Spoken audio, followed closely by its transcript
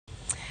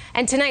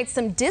And tonight,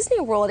 some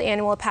Disney World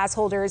annual pass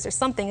holders are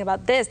something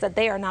about this that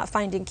they are not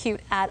finding cute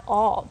at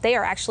all. They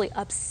are actually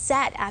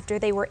upset after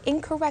they were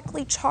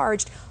incorrectly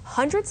charged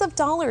hundreds of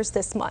dollars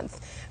this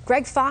month.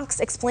 Greg Fox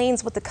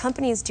explains what the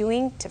company is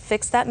doing to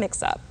fix that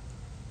mix-up.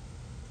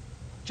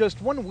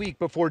 Just 1 week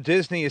before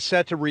Disney is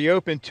set to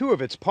reopen 2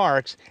 of its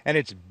parks and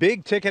its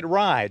big ticket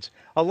rides,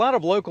 a lot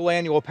of local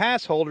annual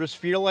pass holders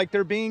feel like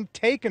they're being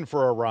taken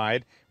for a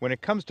ride when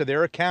it comes to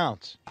their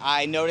accounts.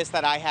 I noticed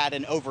that I had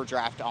an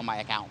overdraft on my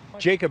account.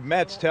 Jacob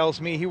Metz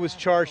tells me he was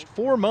charged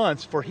 4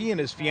 months for he and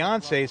his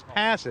fiance's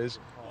passes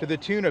to the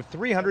tune of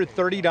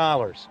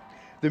 $330.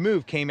 The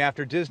move came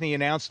after Disney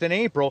announced in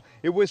April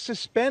it was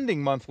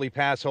suspending monthly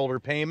pass holder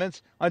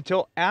payments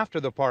until after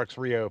the parks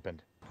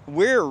reopened.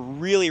 We're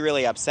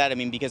really upset. I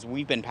mean, because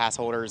we've been pass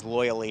holders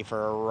loyally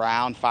for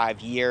around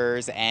 5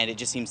 years, and it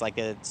just seems like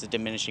it's a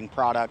diminishing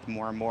product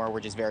more and more. We're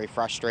just very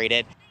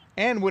frustrated.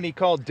 And when he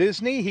called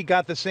Disney, he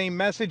got the same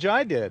message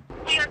I did.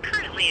 We are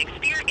currently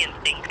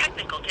experiencing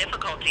technical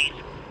difficulties.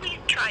 Please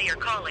try your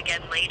call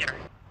again later.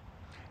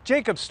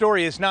 Jacob's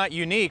story is not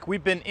unique.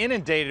 We've been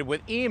inundated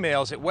with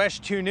emails at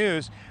West 2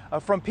 News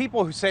from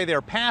people who say they're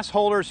pass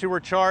holders who were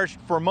charged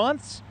for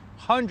months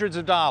hundreds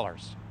of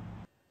dollars.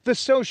 The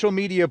social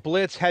media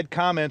blitz had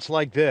comments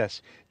like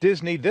this: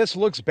 Disney, this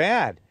looks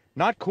bad.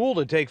 Not cool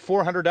to take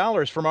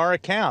 $400 from our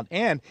account.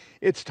 And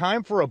it's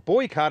time for a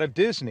boycott of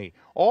Disney.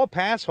 All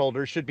pass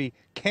holders should be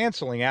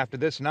canceling after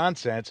this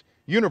nonsense.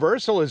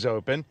 Universal is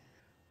open.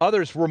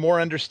 Others were more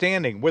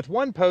understanding, with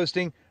one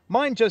posting,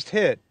 "Mine just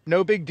hit,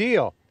 no big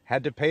deal.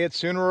 Had to pay it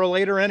sooner or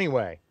later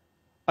anyway."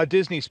 A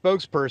Disney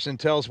spokesperson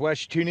tells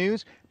West 2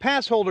 News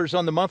pass holders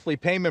on the monthly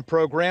payment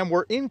program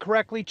were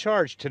incorrectly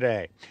charged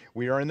today.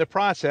 We are in the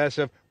process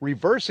of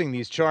reversing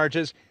these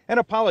charges and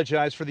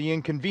apologize for the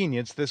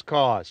inconvenience this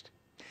caused.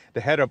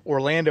 The head of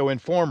Orlando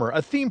Informer,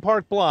 a theme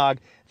park blog,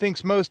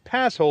 thinks most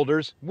pass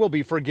holders will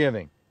be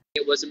forgiving.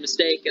 It was a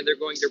mistake and they're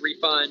going to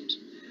refund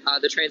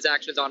the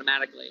transactions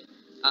automatically.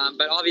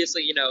 But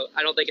obviously,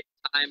 I don't think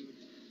it's time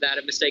that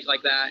a mistake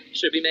like that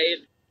should be made.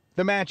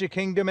 The Magic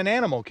Kingdom and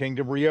Animal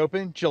Kingdom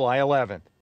reopen July 11th.